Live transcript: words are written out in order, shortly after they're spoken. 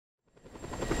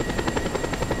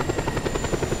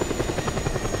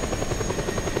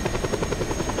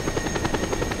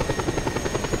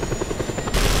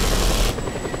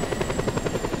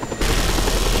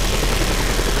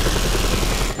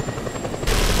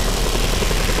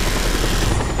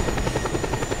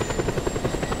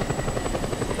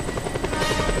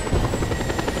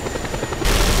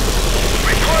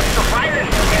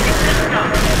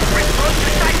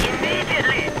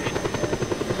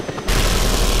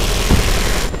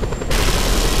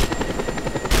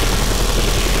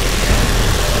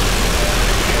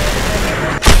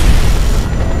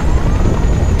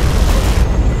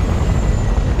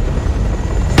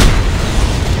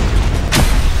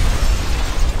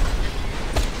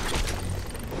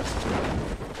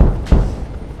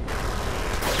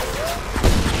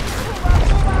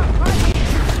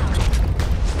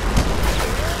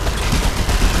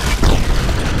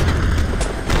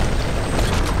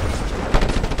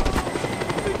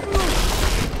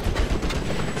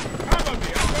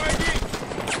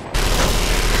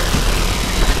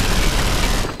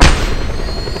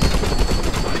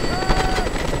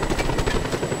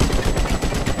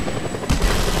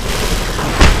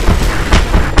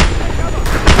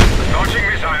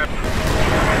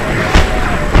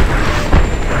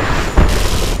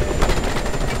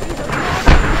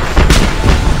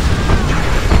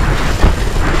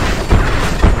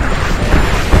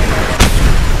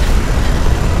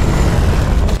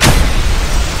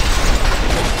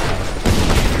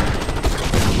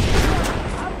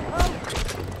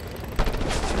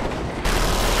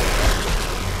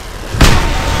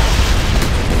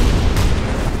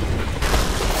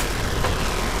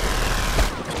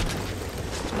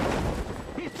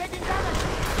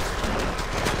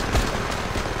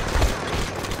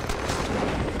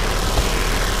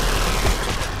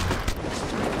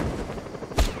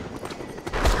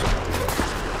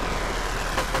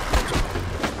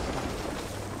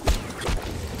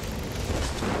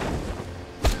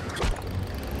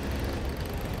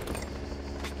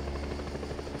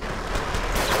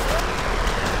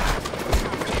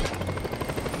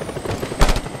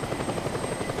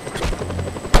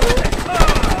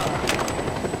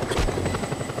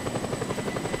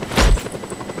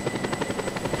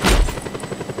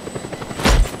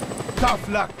Tough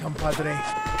luck, compadre.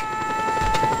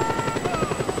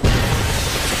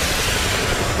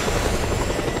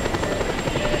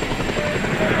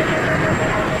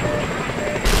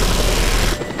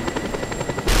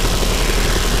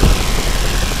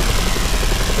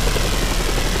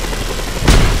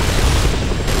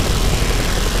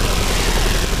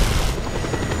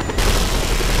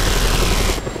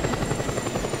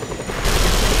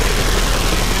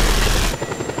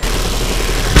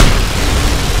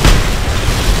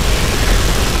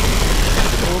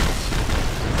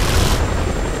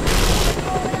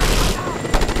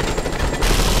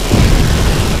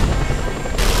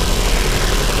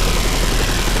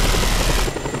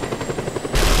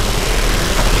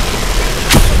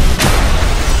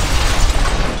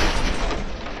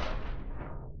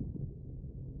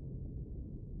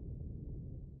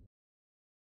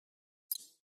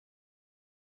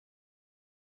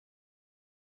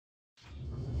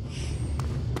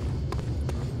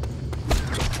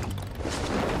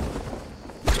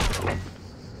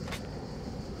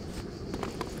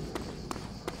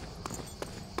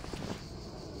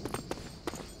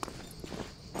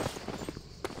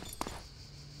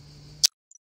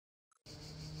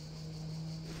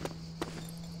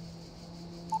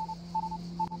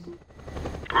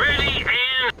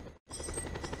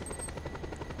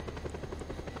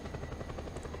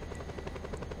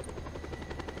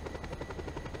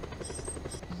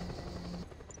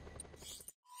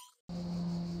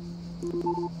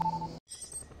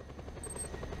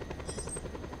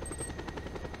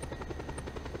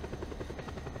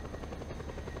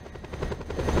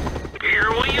 Here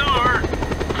we are.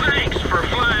 Thanks for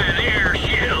flying Air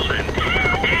Sheldon.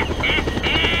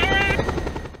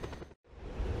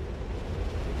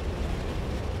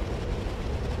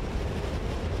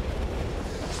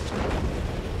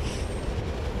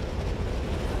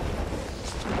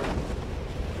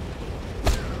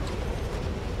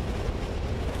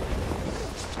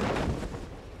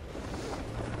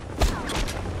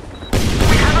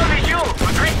 We have a visual.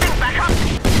 Requesting backup.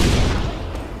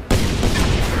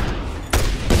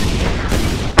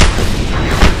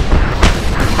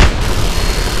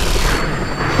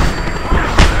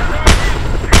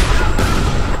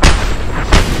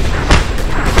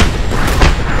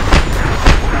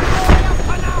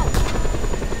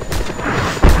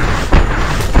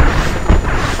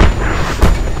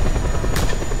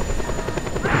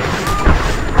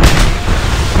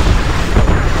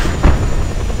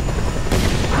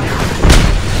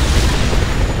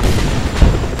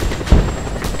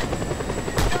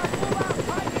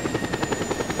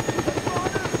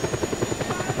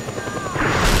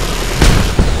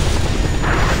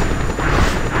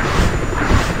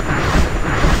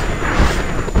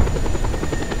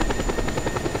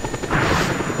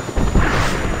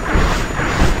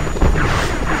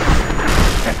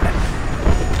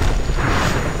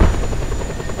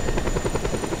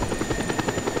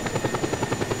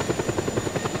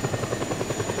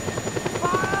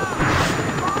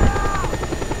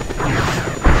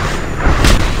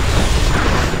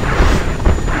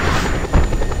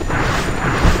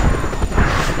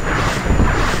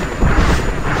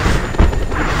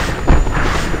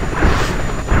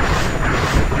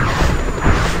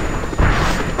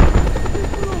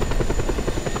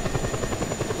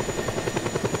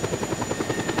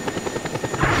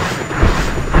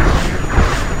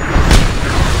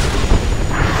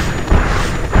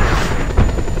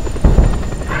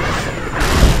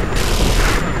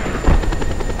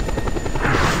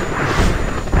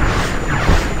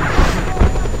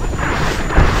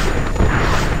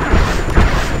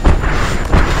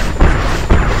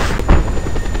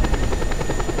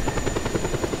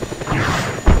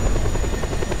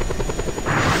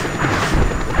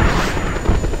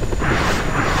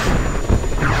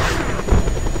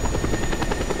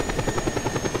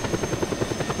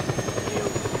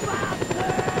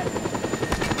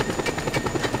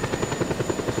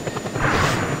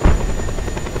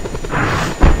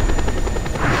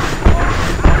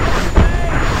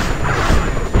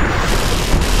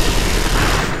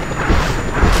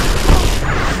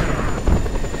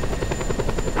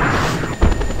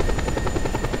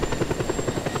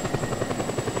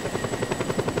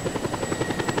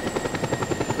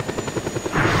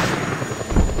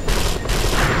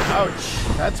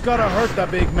 Ouch. That's gotta hurt the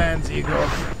big man's ego.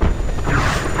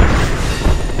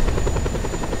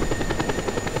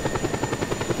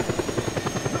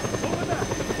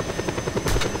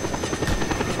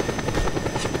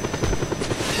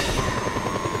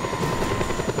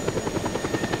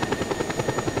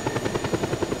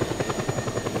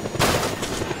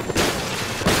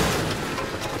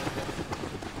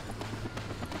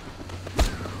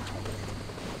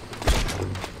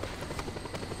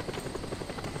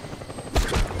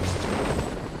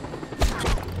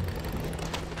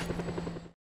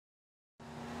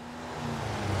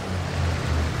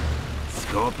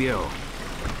 Scorpio.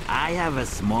 I have a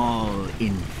small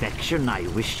infection I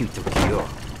wish you to cure.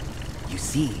 You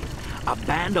see, a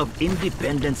band of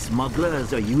independent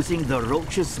smugglers are using the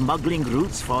Roaches smuggling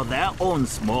routes for their own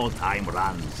small-time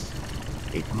runs.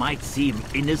 It might seem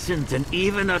innocent and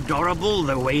even adorable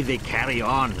the way they carry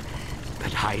on,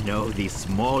 but I know these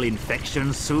small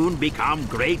infections soon become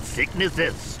great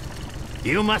sicknesses.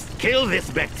 You must kill this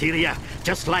bacteria,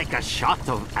 just like a shot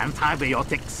of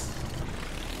antibiotics.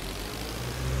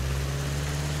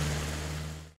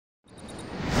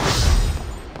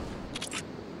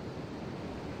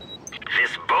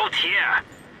 This boat here,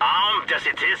 armed as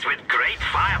it is with great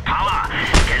firepower,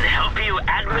 can help you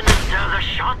administer the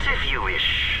shot if you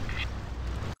wish.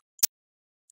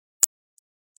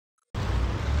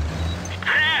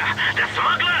 There! The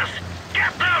smugglers!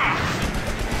 Get them!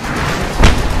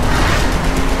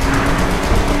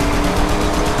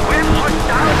 We're pushed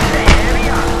down to the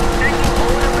area, taking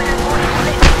over with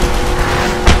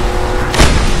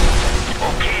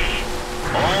okay,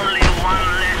 only one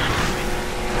left.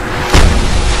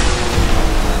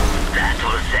 That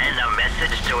will send a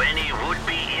message to any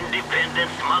would-be independent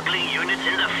smuggling units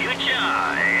in the future,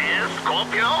 eh,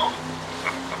 Scorpio?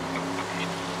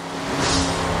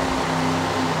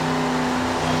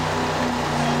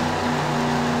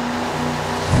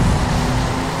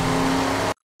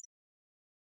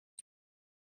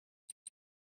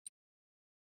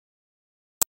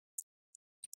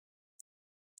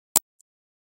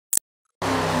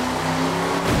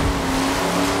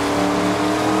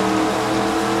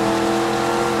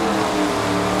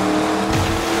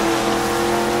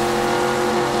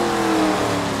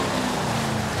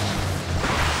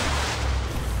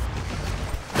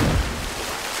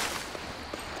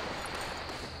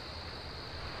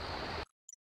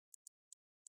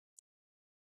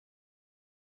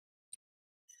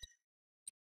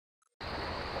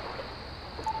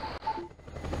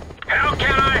 How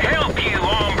can I help you,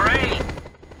 hombre?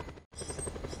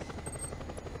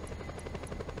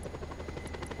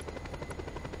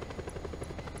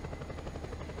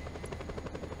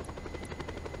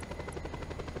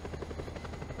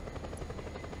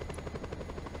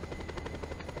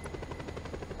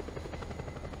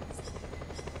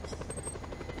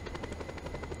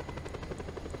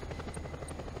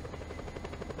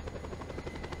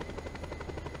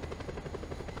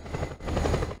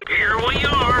 Here we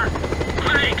are.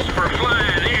 Thanks for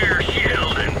flying here,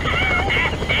 Sheldon.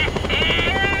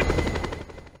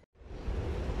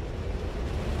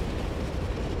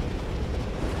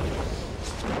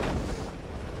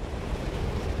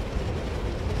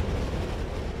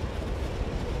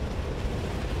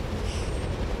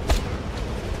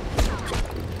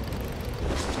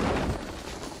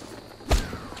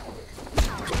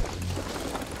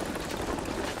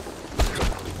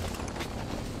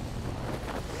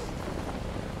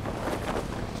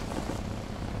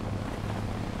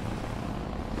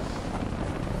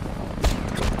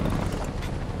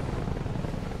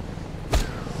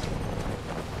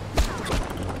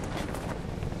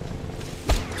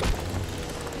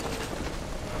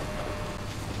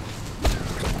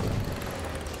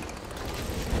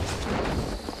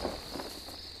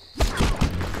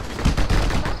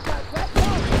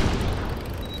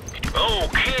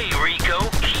 Okay, Rico,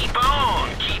 keep on,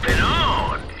 keep it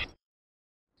on.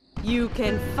 You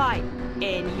can fight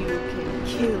and you can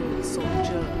kill,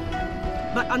 soldier.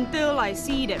 But until I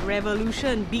see that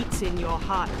revolution beats in your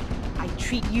heart, I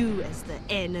treat you as the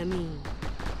enemy.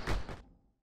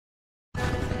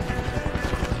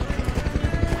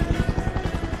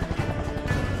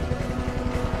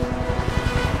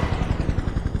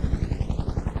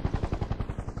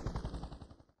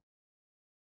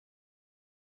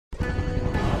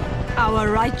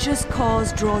 Our righteous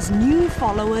cause draws new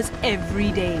followers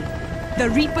every day. The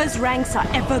Reaper's ranks are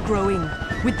ever growing,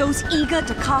 with those eager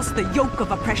to cast the yoke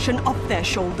of oppression off their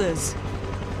shoulders.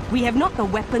 We have not the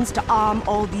weapons to arm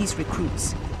all these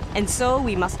recruits, and so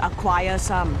we must acquire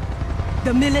some.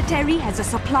 The military has a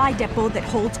supply depot that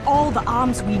holds all the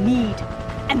arms we need,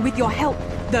 and with your help,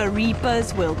 the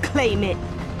Reapers will claim it.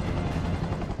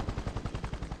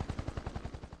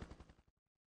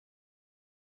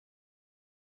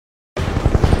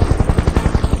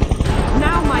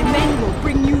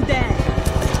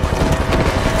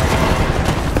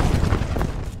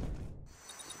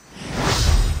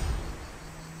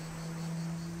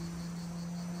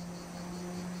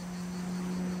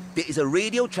 There is a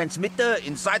radio transmitter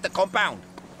inside the compound,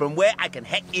 from where I can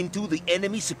hack into the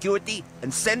enemy security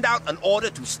and send out an order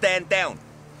to stand down.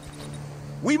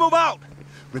 We move out!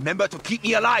 Remember to keep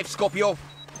me alive, Scorpio!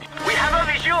 We have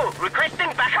a visual,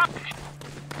 requesting backup.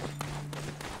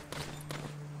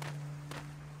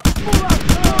 Move out!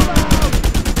 Move out!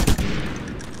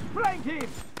 Flank him!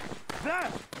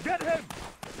 There! Get him!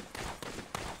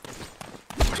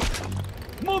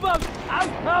 Move out! Out!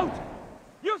 Out!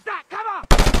 Use that! Cover!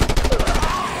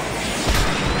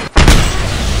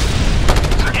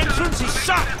 Entrance is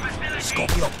shut!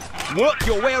 Scorpio, work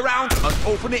your way around and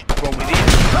open it from within.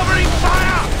 Covering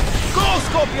fire! Go,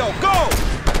 Scorpio, go!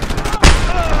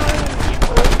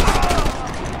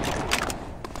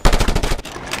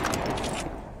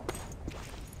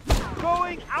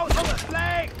 Going out on the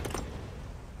flank!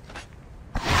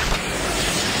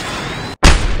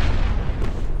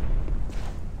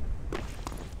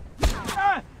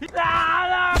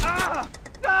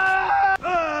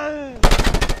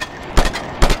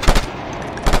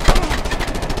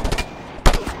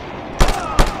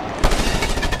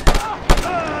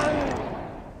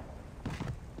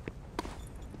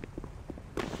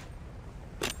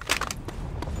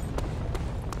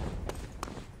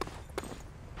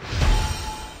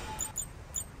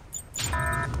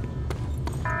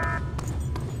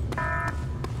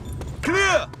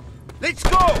 Clear! Let's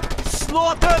go!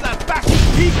 Slaughter the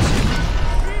fascist peeps!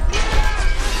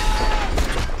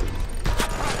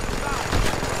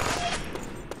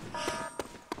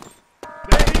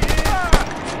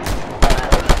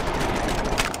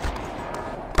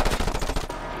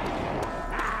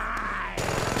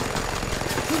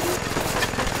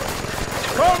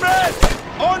 Comrades!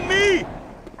 On me!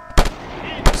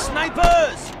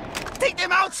 Snipers! Take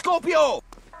them out, Scorpio!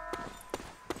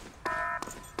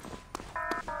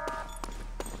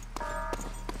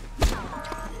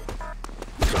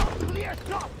 Clear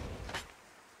shot!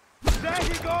 There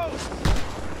he goes!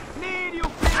 Need you,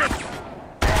 Kimut!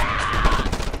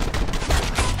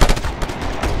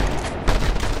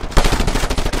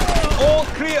 All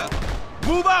clear!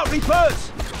 Move out,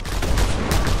 Reapers!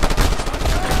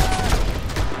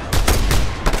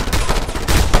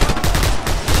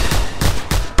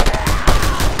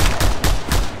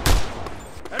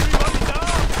 Everybody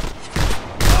down!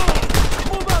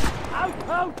 Move out! Out!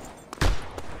 Out!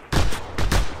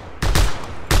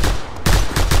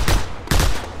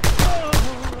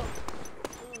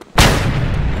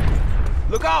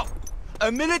 Look out! A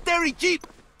military jeep!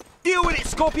 Deal with it,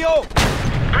 Scorpio!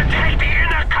 Protect the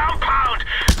inner compound!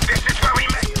 This is where we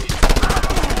make...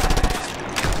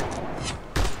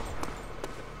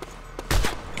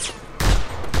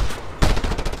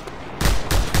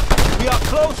 We are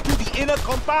close to the inner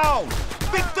compound!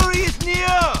 Victory is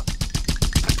near!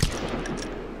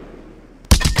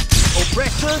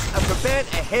 Oppressors have prepared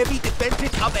a heavy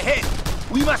defensive up ahead.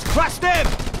 We must crush them!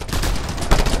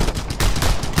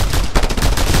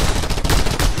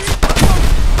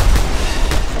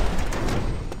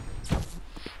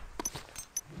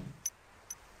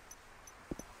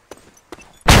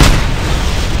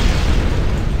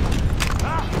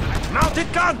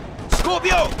 Mounted gun!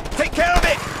 Scorpio, take care of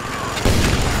it!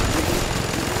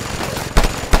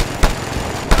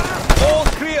 All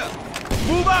clear!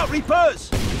 Move out, Reapers!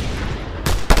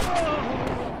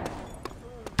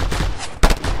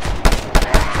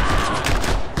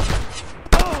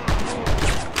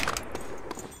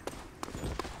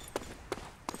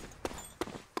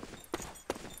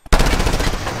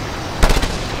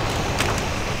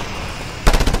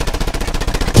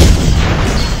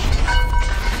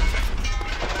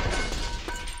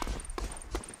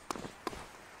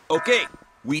 Okay,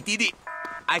 we did it.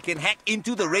 I can hack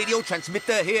into the radio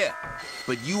transmitter here.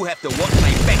 But you have to watch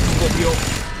my back, Scorpio.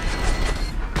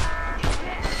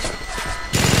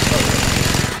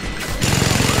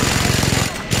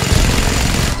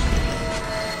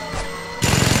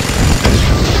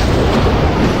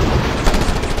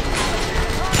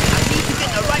 I need to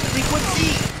get the right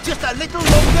frequency. Just a little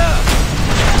longer.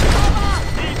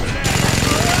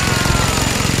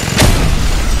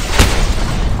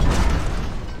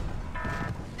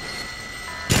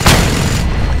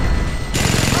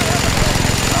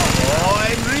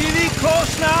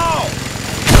 Close now!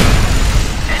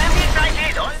 Enemy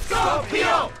sighted on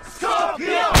Scorpio!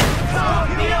 Scorpio!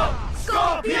 Scorpio!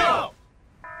 Scorpio!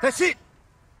 That's it!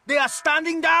 They are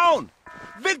standing down!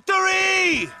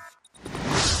 Victory!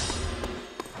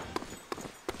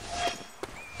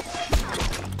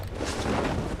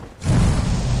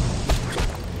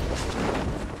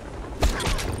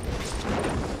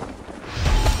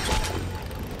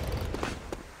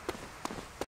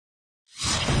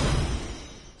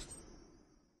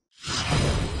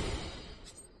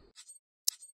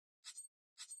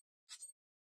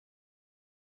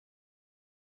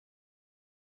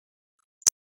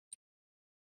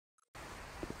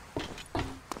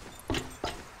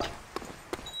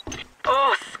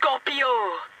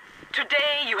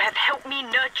 we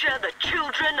nurture the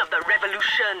children of the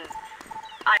revolution.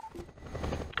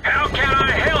 How can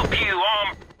I help you,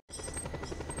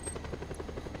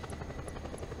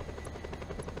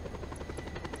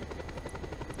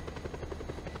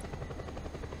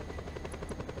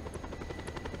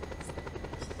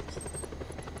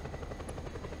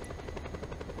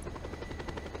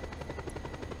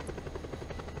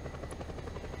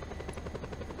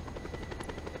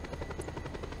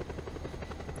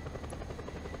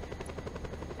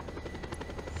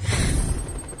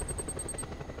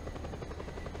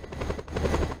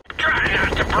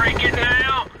 break it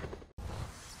now?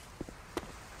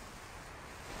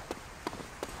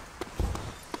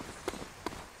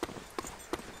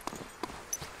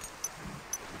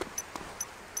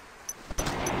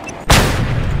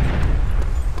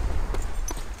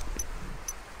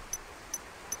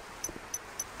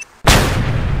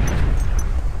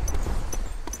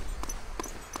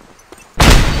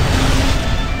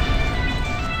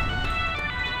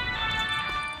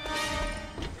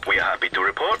 We are happy to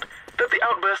report that the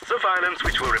outbursts of violence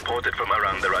which were reported from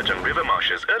around the Rajang River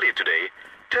marshes earlier today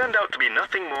turned out to be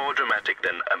nothing more dramatic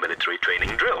than a military training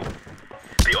drill.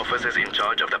 The officers in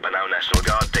charge of the Panau National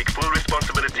Guard take full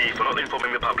responsibility for not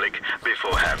informing the public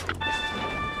beforehand.